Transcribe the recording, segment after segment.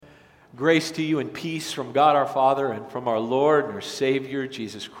Grace to you and peace from God our Father and from our Lord and our Savior,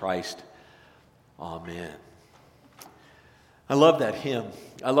 Jesus Christ. Amen. I love that hymn.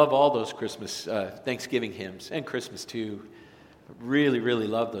 I love all those Christmas, Thanksgiving hymns, and Christmas too. I really, really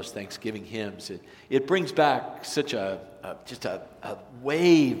love those Thanksgiving hymns. It brings back such a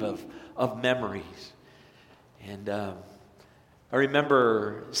wave of memories. And I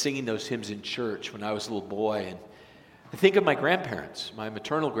remember singing those hymns in church when I was a little boy, and I think of my grandparents, my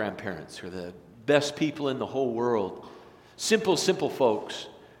maternal grandparents, who are the best people in the whole world. Simple folks.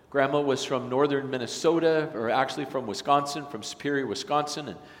 Grandma was from northern Minnesota, or actually from Wisconsin, from Superior, Wisconsin,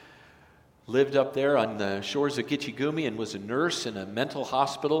 and lived up there on the shores of Gitchigumi and was a nurse in a mental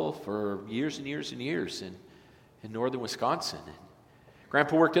hospital for years and years and years in northern Wisconsin. And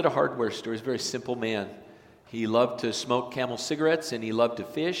Grandpa worked at a hardware store. He was a very simple man. He loved to smoke Camel cigarettes, and he loved to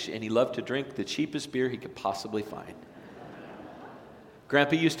fish, and he loved to drink the cheapest beer he could possibly find.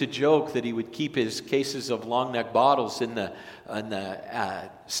 Grandpa used to joke that he would keep his cases of long neck bottles in the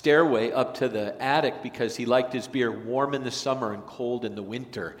stairway up to the attic because he liked his beer warm in the summer and cold in the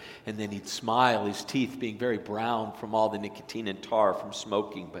winter. And then he'd smile, his teeth being very brown from all the nicotine and tar from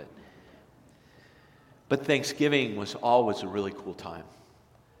smoking. But Thanksgiving was always a really cool time.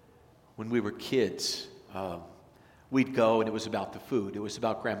 When we were kids, we'd go, and it was about the food. It was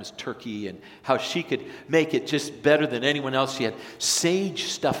about Grandma's turkey and how she could make it just better than anyone else. She had sage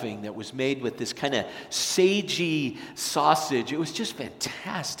stuffing that was made with this kind of sagey sausage. It was just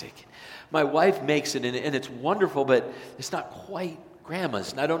fantastic. My wife makes it, and it's wonderful, but it's not quite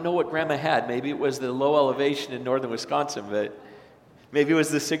Grandma's. And I don't know what Grandma had. Maybe it was the low elevation in northern Wisconsin, but maybe it was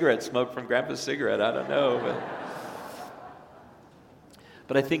the cigarette smoke from Grandpa's cigarette. I don't know.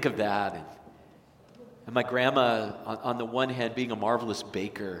 But I think of that, and my grandma, on the one hand, being a marvelous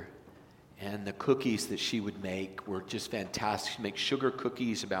baker, and the cookies that she would make were just fantastic. She'd make sugar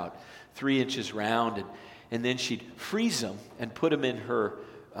cookies about 3 inches round, and then she'd freeze them and put them in her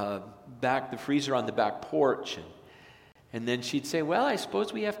the freezer on the back porch. And then she'd say, well, I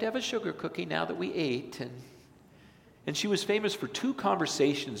suppose we have to have a sugar cookie now that we ate. And she was famous for 2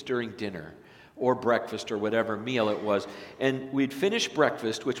 conversations during dinner, or breakfast, or whatever meal it was. And we'd finish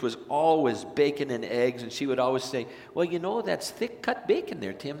breakfast, which was always bacon and eggs, and she would always say, well, you know, that's thick-cut bacon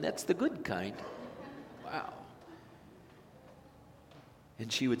there, Tim. That's the good kind. Wow.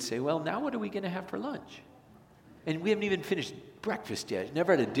 And she would say, well, now what are we going to have for lunch? And we haven't even finished breakfast yet.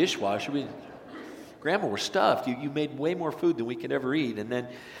 Never had a dishwasher. Grandma, we're stuffed. You made way more food than we could ever eat. And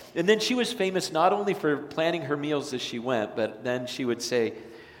then she was famous not only for planning her meals as she went, but then she would say,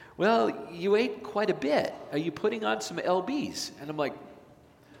 well, you ate quite a bit. Are you putting on some LBs? And I'm like,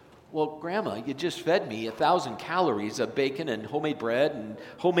 well, Grandma, you just fed me 1,000 calories of bacon and homemade bread and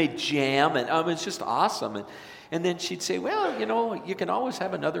homemade jam, and it's just awesome. And then she'd say, well, you know, you can always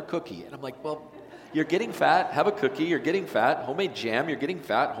have another cookie. And I'm like, well, you're getting fat, have a cookie, you're getting fat, homemade jam, you're getting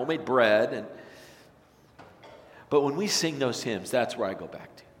fat, homemade bread. But when we sing those hymns, that's where I go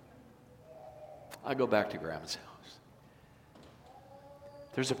back to. I go back to Grandma's house.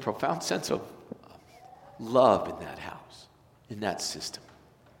 There's a profound sense of love in that house, in that system.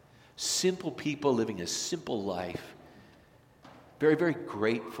 Simple people living a simple life. Very, very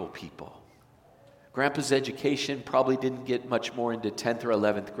grateful people. Grandpa's education probably didn't get much more into 10th or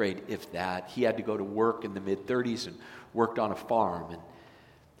 11th grade, if that. He had to go to work in the mid-30s and worked on a farm. And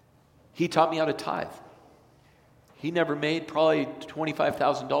he taught me how to tithe. He never made probably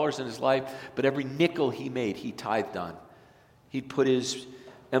 $25,000 in his life, but every nickel he made, he tithed on. He'd put his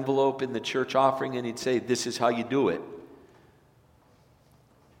envelope in the church offering, and he'd say, this is how you do it.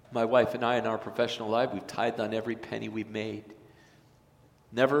 My wife and I, in our professional life, we've tithed on every penny we've made.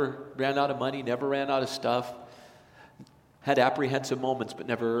 Never ran out of money, never ran out of stuff. Had apprehensive moments, but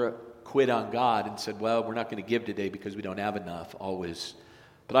never quit on God and said, well, we're not going to give today because we don't have enough, always.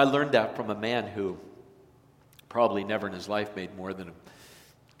 But I learned that from a man who probably never in his life made more than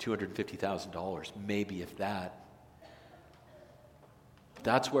 $250,000, maybe if that.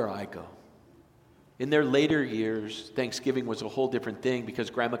 That's where I go. In their later years, Thanksgiving was a whole different thing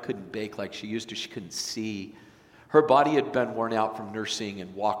because Grandma couldn't bake like she used to. She couldn't see. Her body had been worn out from nursing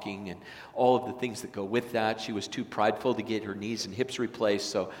and walking and all of the things that go with that. She was too prideful to get her knees and hips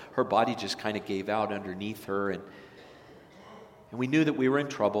replaced, so her body just kind of gave out underneath her. And we knew that we were in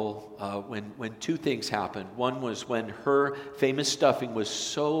trouble when 2 things happened. One was when her famous stuffing was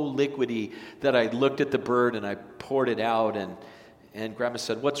so liquidy that I looked at the bird and I poured it out, and Grandma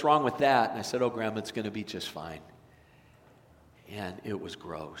said, what's wrong with that? And I said, oh, Grandma, it's going to be just fine. And it was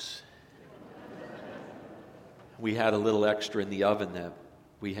gross. We had a little extra in the oven that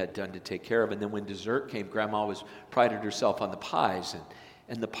we had done to take care of. And then when dessert came, Grandma always prided herself on the pies.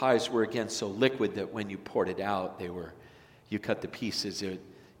 And the pies were, again, so liquid that when you poured it out, you cut the pieces.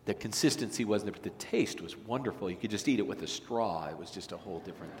 The consistency wasn't there, but the taste was wonderful. You could just eat it with a straw. It was just a whole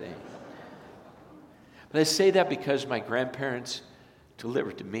different thing. But I say that because my grandparents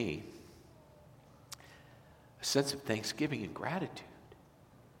delivered to me a sense of thanksgiving and gratitude,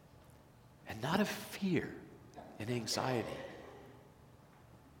 and not of fear and anxiety.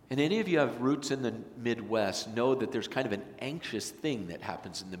 And any of you have roots in the Midwest know that there's kind of an anxious thing that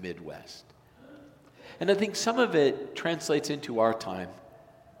happens in the Midwest. And I think some of it translates into our time,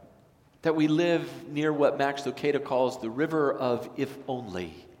 that we live near what Max Lucado calls the river of if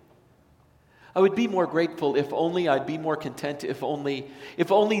only. I would be more grateful if only, I'd be more content if only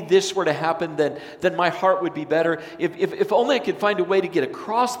this were to happen, then my heart would be better. If only I could find a way to get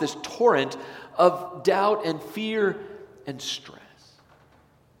across this torrent of doubt and fear and stress.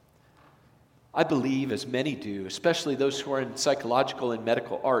 I believe, as many do, especially those who are in psychological and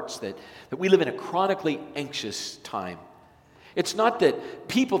medical arts, that we live in a chronically anxious time. It's not that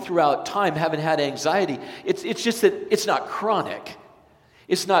people throughout time haven't had anxiety. It's just that it's not chronic.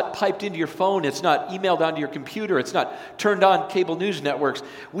 It's not piped into your phone. It's not emailed onto your computer. It's not turned on cable news networks.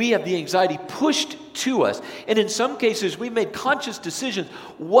 We have the anxiety pushed to us. And in some cases, we made conscious decisions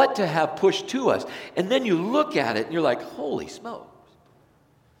what to have pushed to us. And then you look at it and you're like, holy smokes.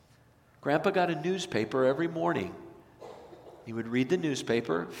 Grandpa got a newspaper every morning. He would read the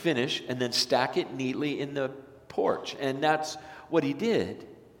newspaper, finish, and then stack it neatly in the porch. And that's what he did.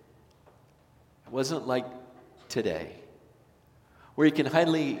 It wasn't like today, where you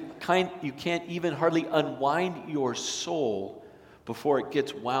can't even hardly unwind your soul before it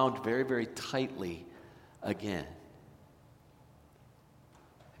gets wound very, very tightly again.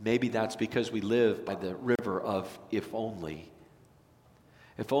 Maybe that's because we live by the river of if only.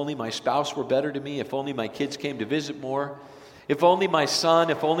 If only my spouse were better to me, if only my kids came to visit more, if only my son,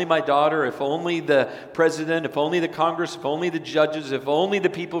 if only my daughter, if only the president, if only the Congress, if only the judges, if only the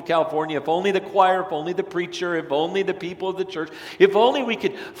people of California, if only the choir, if only the preacher, if only the people of the church, if only we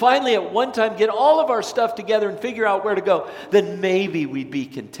could finally at one time get all of our stuff together and figure out where to go, then maybe we'd be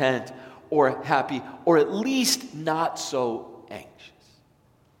content or happy or at least not so anxious.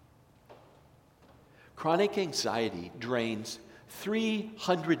 Chronic anxiety drains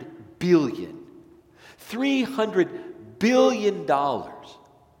 $300 billion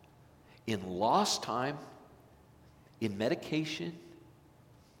in lost time, in medication,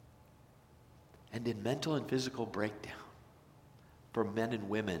 and in mental and physical breakdown for men and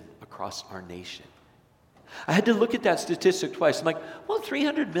women across our nation. I had to look at that statistic twice. I'm like, well,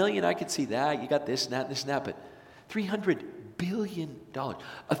 300 million, I could see that. You got this and that and this and that, but $300 billion,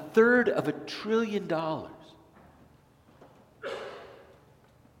 a third of $1 trillion.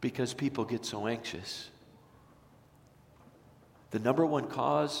 Because people get so anxious. The number one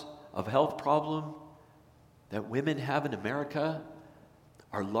cause of health problem that women have in America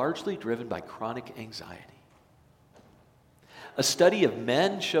are largely driven by chronic anxiety. A study of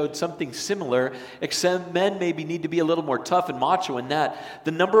men showed something similar, except men maybe need to be a little more tough and macho in that.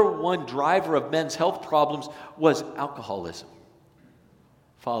 The number one driver of men's health problems was alcoholism,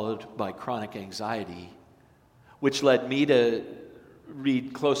 followed by chronic anxiety, which led me to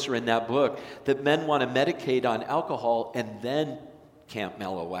read closer in that book that men want to medicate on alcohol and then can't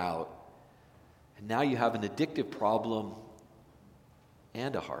mellow out. And now you have an addictive problem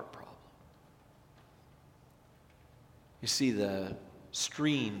and a heart problem. You see, the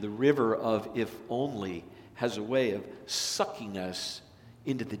stream, the river of if only, has a way of sucking us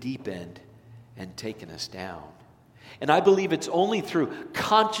into the deep end and taking us down. And I believe it's only through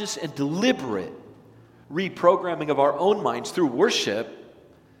conscious and deliberate reprogramming of our own minds through worship,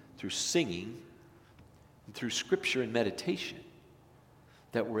 through singing, and through scripture and meditation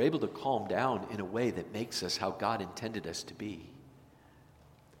that we're able to calm down in a way that makes us how God intended us to be.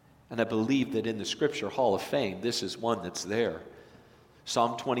 And I believe that in the Scripture Hall of Fame, this is one that's there.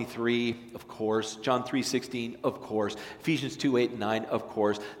 Psalm 23, of course. John 3:16, of course. Ephesians 2:8 and 9, of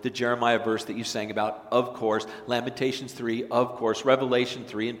course. The Jeremiah verse that you sang about, of course. Lamentations 3, of course. Revelation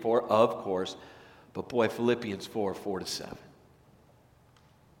 3 and 4, of course. But boy, Philippians 4:4-7.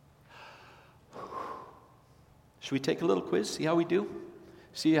 Should we take a little quiz, see how we do?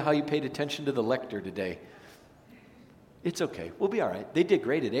 See how you paid attention to the lector today. It's okay. We'll be all right. They did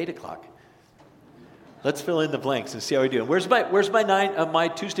great at 8 o'clock. Let's fill in the blanks and see how we do. Where's my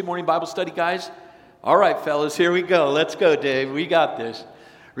Tuesday morning Bible study, guys? All right, fellas, here we go. Let's go, Dave. We got this.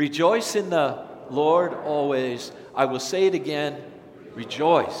 Rejoice in the Lord always. I will say it again.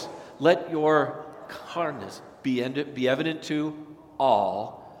 Rejoice. Let your kindness be evident to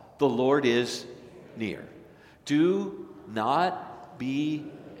all. The Lord is near. Do not be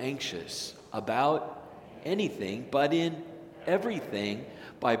anxious about anything, but in everything,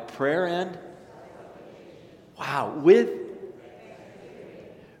 by prayer and,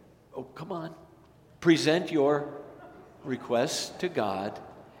 present your requests to God,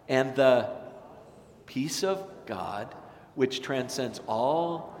 and the peace of God, which transcends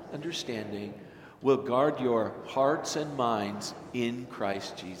all understanding, will guard your hearts and minds in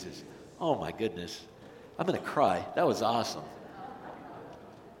Christ Jesus. Oh my goodness. I'm going to cry. That was awesome.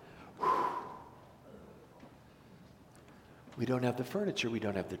 We don't have the furniture, we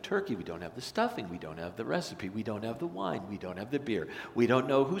don't have the turkey, we don't have the stuffing, we don't have the recipe, we don't have the wine, we don't have the beer. We don't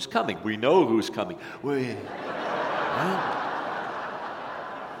know who's coming. We know who's coming.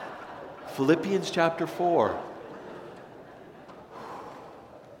 Philippians chapter 4.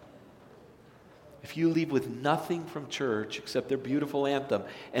 If you leave with nothing from church except their beautiful anthem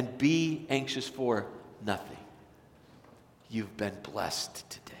and be anxious for nothing, you've been blessed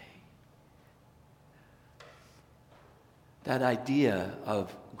today. That idea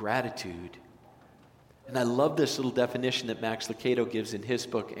of gratitude, and I love this little definition that Max Lucado gives in his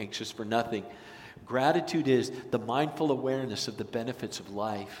book, Anxious for Nothing. Gratitude is the mindful awareness of the benefits of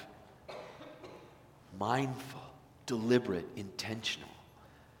life. Mindful, deliberate, intentional.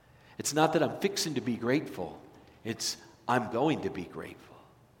 It's not that I'm fixing to be grateful. It's I'm going to be grateful.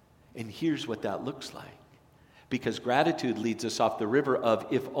 And here's what that looks like. Because gratitude leads us off the river of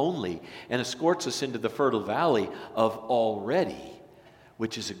if only and escorts us into the fertile valley of already,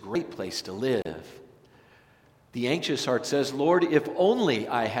 which is a great place to live. The anxious heart says, Lord, if only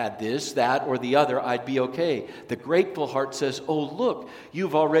I had this, that, or the other, I'd be okay. The grateful heart says, oh, look,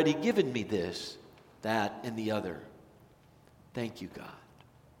 you've already given me this, that, and the other. Thank you, God.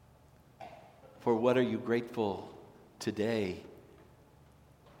 For what are you grateful today?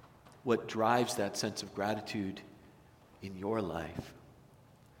 What drives that sense of gratitude in your life?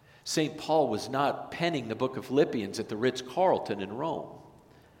 St. Paul was not penning the book of Philippians at the Ritz-Carlton in Rome.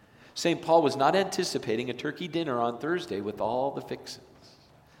 St. Paul was not anticipating a turkey dinner on Thursday with all the fixings.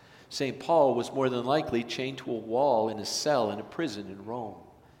 St. Paul was more than likely chained to a wall in a cell in a prison in Rome.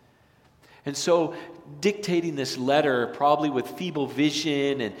 And so dictating this letter, probably with feeble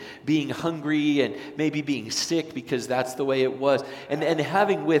vision and being hungry and maybe being sick because that's the way it was, and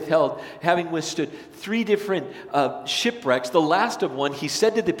having withstood 3 different shipwrecks, the last of one, he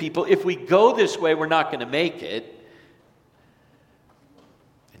said to the people, if we go this way, we're not going to make it.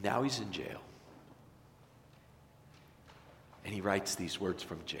 And now he's in jail. And he writes these words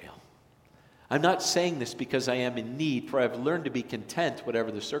from jail. I'm not saying this because I am in need, for I've learned to be content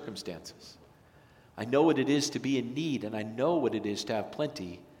whatever the circumstances. I know what it is to be in need, and I know what it is to have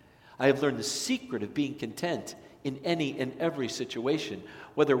plenty. I have learned the secret of being content in any and every situation,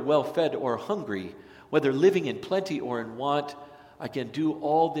 whether well-fed or hungry, whether living in plenty or in want. I can do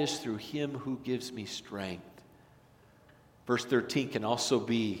all this through him who gives me strength. Verse 13 can also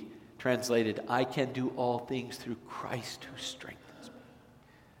be translated, I can do all things through Christ who strengthens me.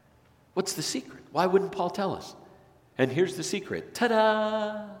 What's the secret? Why wouldn't Paul tell us? And here's the secret.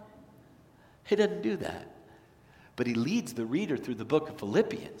 Ta-da! He doesn't do that. But he leads the reader through the book of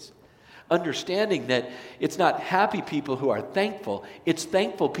Philippians, understanding that it's not happy people who are thankful, it's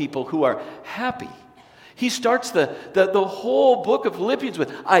thankful people who are happy. He starts the whole book of Philippians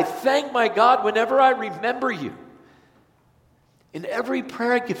with, I thank my God whenever I remember you. In every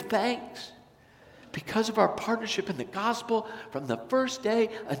prayer I give thanks because of our partnership in the gospel from the first day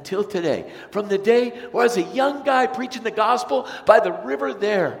until today. From the day where I was a young guy preaching the gospel by the river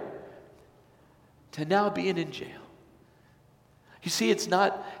there to now being in jail. You see, it's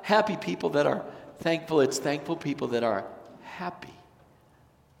not happy people that are thankful, it's thankful people that are happy.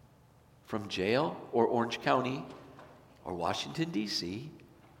 From jail or Orange County or Washington, D.C.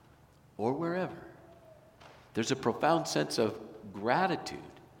 or wherever. There's a profound sense of gratitude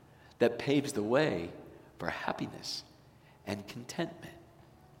that paves the way for happiness and contentment.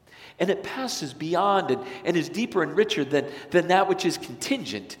 And it passes beyond and is deeper and richer than that which is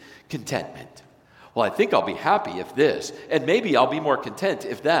contingent contentment. Well, I think I'll be happy if this, and maybe I'll be more content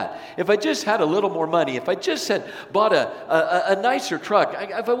if that. If I just had a little more money, if I just had bought a nicer truck,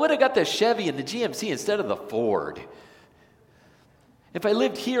 if I would have got the Chevy and the GMC instead of the Ford. If I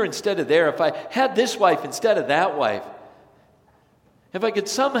lived here instead of there, if I had this wife instead of that wife, if I could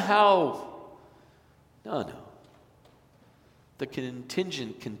somehow... No. The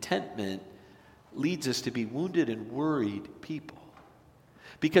contingent contentment leads us to be wounded and worried people.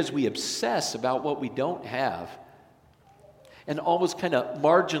 Because we obsess about what we don't have and always kind of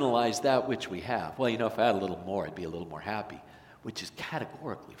marginalize that which we have. Well, if I had a little more, I'd be a little more happy, which is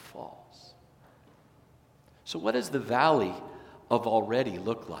categorically false. So what is the valley of already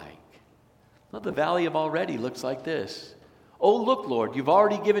look like? Well, the valley of already looks like this. Oh, look, Lord, you've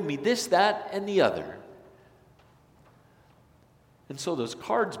already given me this, that, and the other. And so those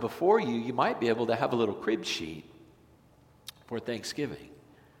cards before you, you might be able to have a little crib sheet for Thanksgiving.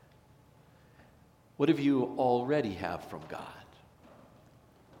 What do you already have from God?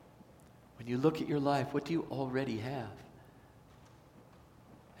 When you look at your life, what do you already have?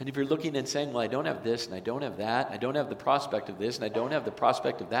 And if you're looking and saying, well, I don't have this, and I don't have that, I don't have the prospect of this, and I don't have the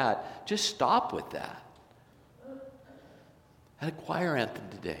prospect of that, just stop with that. I had a choir anthem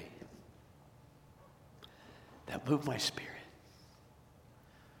today that moved my spirit.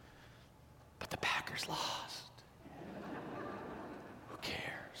 But the Packers lost. Who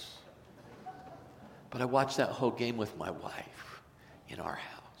cares? But I watched that whole game with my wife in our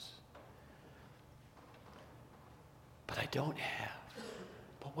house. But I don't have.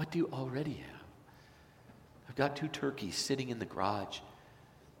 But what do you already have? I've got 2 turkeys sitting in the garage.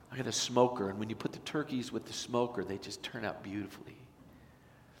 I got a smoker, and when you put the turkeys with the smoker, they just turn out beautifully.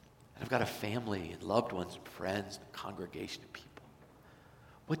 And I've got a family and loved ones and friends and a congregation of people.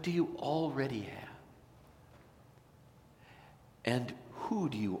 What do you already have? And who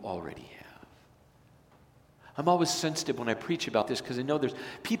do you already have? I'm always sensitive when I preach about this because I know there's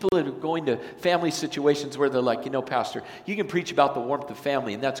people that are going to family situations where they're like, Pastor, you can preach about the warmth of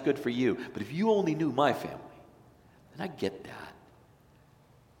family and that's good for you. But if you only knew my family, then I get that.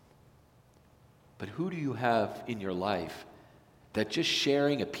 But who do you have in your life that just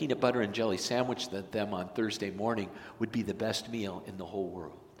sharing a peanut butter and jelly sandwich with them on Thursday morning would be the best meal in the whole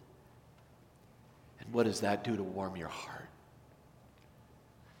world? And what does that do to warm your heart?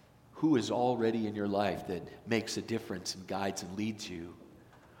 Who is already in your life that makes a difference and guides and leads you?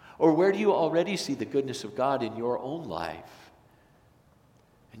 Or where do you already see the goodness of God in your own life?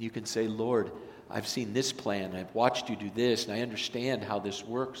 And you can say, Lord, I've seen this plan, I've watched you do this, and I understand how this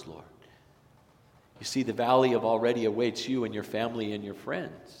works, Lord. You see, the valley of already awaits you and your family and your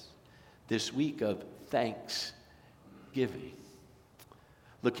friends this week of Thanksgiving.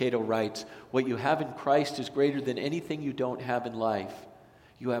 Lucado writes, what you have in Christ is greater than anything you don't have in life.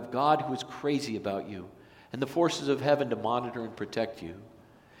 You have God who is crazy about you and the forces of heaven to monitor and protect you.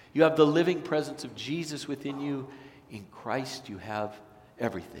 You have the living presence of Jesus within you. In Christ you have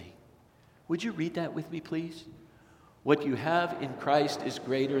everything. Would you read that with me, please? What you have in Christ is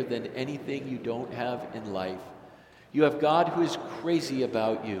greater than anything you don't have in life. You have God who is crazy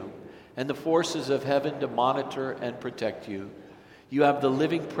about you and the forces of heaven to monitor and protect you. You have the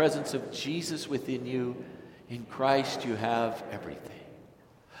living presence of Jesus within you. In Christ you have everything.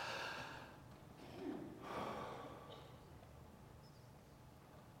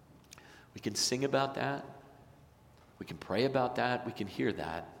 We can sing about that. We can pray about that. We can hear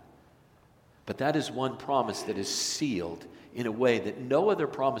that. But that is one promise that is sealed in a way that no other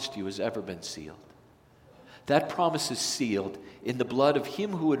promise to you has ever been sealed. That promise is sealed in the blood of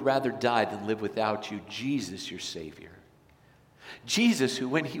him who would rather die than live without you, Jesus, your Savior. Jesus, who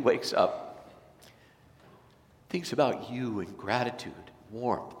when he wakes up, thinks about you in gratitude,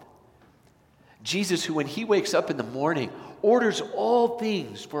 warmth. Jesus, who when he wakes up in the morning, orders all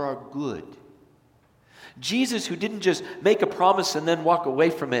things for our good. Jesus, who didn't just make a promise and then walk away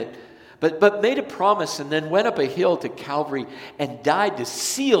from it, but made a promise and then went up a hill to Calvary and died to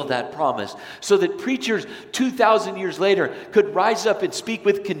seal that promise so that preachers 2,000 years later could rise up and speak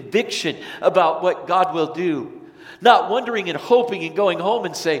with conviction about what God will do. Not wondering and hoping and going home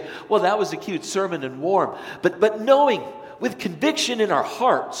and say, well, that was a cute sermon and warm. But knowing with conviction in our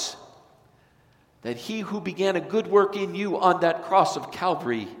hearts that he who began a good work in you on that cross of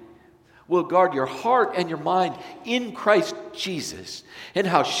Calvary will guard your heart and your mind in Christ Jesus. And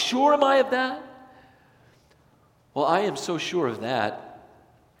how sure am I of that? Well, I am so sure of that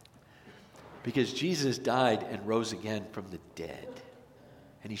because Jesus died and rose again from the dead.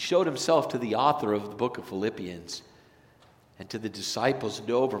 And he showed himself to the author of the book of Philippians and to the disciples and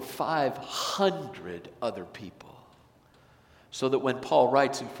to over 500 other people. So that when Paul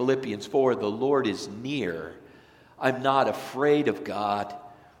writes in Philippians 4, the Lord is near, I'm not afraid of God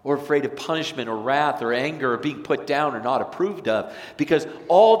or afraid of punishment or wrath or anger or being put down or not approved of, because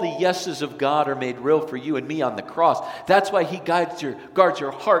all the yeses of God are made real for you and me on the cross. That's why he guards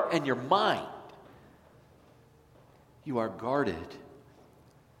your heart and your mind. You are guarded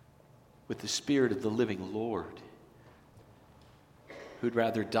with the Spirit of the living Lord, who'd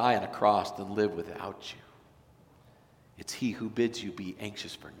rather die on a cross than live without you. It's he who bids you be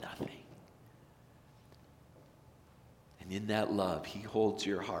anxious for nothing. And in that love, he holds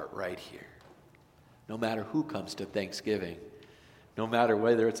your heart right here. No matter who comes to Thanksgiving, no matter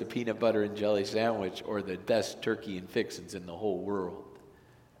whether it's a peanut butter and jelly sandwich or the best turkey and fixins in the whole world,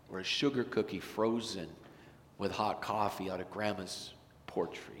 or a sugar cookie frozen with hot coffee out of Grandma's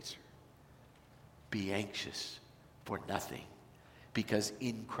porch freezer. Be anxious for nothing, because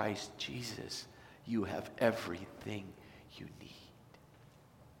in Christ Jesus you have everything you need.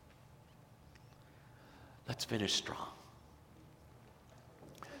 Let's finish strong.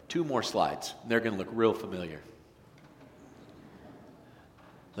 2 more slides. They're going to look real familiar.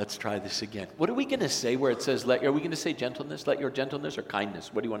 Let's try this again. What are we going to say where it says, are we going to say gentleness? Let your gentleness, or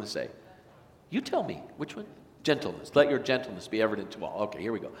kindness? What do you want to say? You tell me. Which one? Gentleness. Let your gentleness be evident to all. Okay,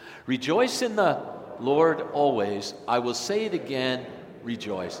 here we go. Rejoice in the Lord always. I will say it again,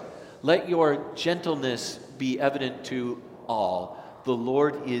 rejoice. Let your gentleness be evident to all. The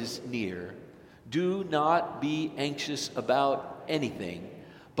Lord is near. Do not be anxious about anything,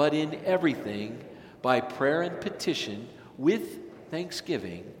 but in everything, by prayer and petition, with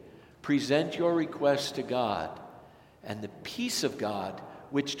thanksgiving, present your requests to God, and the peace of God,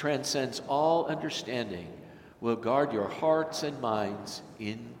 which transcends all understanding, will guard your hearts and minds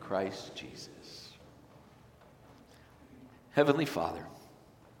in Christ Jesus. Heavenly Father,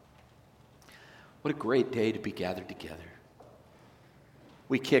 what a great day to be gathered together.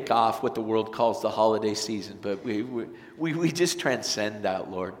 We kick off what the world calls the holiday season, but we just transcend that,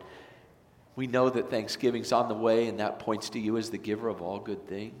 Lord. We know that Thanksgiving's on the way, and that points to you as the giver of all good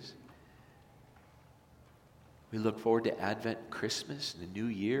things. We look forward to Advent and Christmas and the new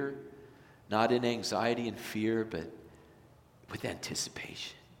year, not in anxiety and fear, but with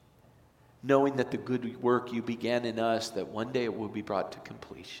anticipation, knowing that the good work you began in us, that one day it will be brought to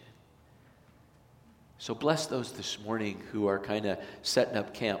completion. So bless those this morning who are kind of setting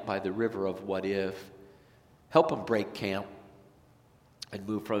up camp by the river of what if. Help them break camp and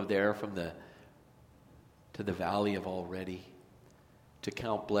move from there to the valley of already, to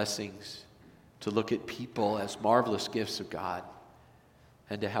count blessings, to look at people as marvelous gifts of God,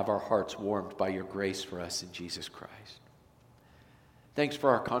 and to have our hearts warmed by your grace for us in Jesus Christ. Thanks for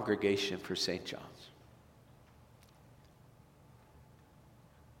our congregation for St. John's.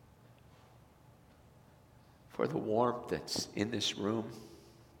 For the warmth that's in this room,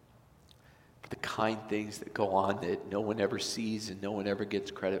 for the kind things that go on that no one ever sees and no one ever gets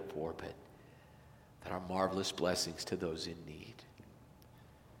credit for, but that are marvelous blessings to those in need.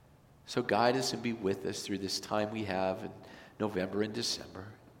 So guide us and be with us through this time we have in November and December.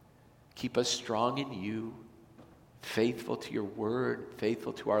 Keep us strong in you, faithful to your word,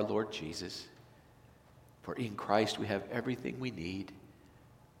 faithful to our Lord Jesus. For in Christ we have everything we need.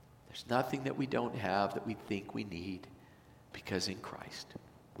 There's nothing that we don't have that we think we need, because in Christ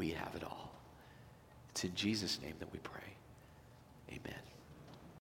we have it all. It's in Jesus' name that we pray. Amen.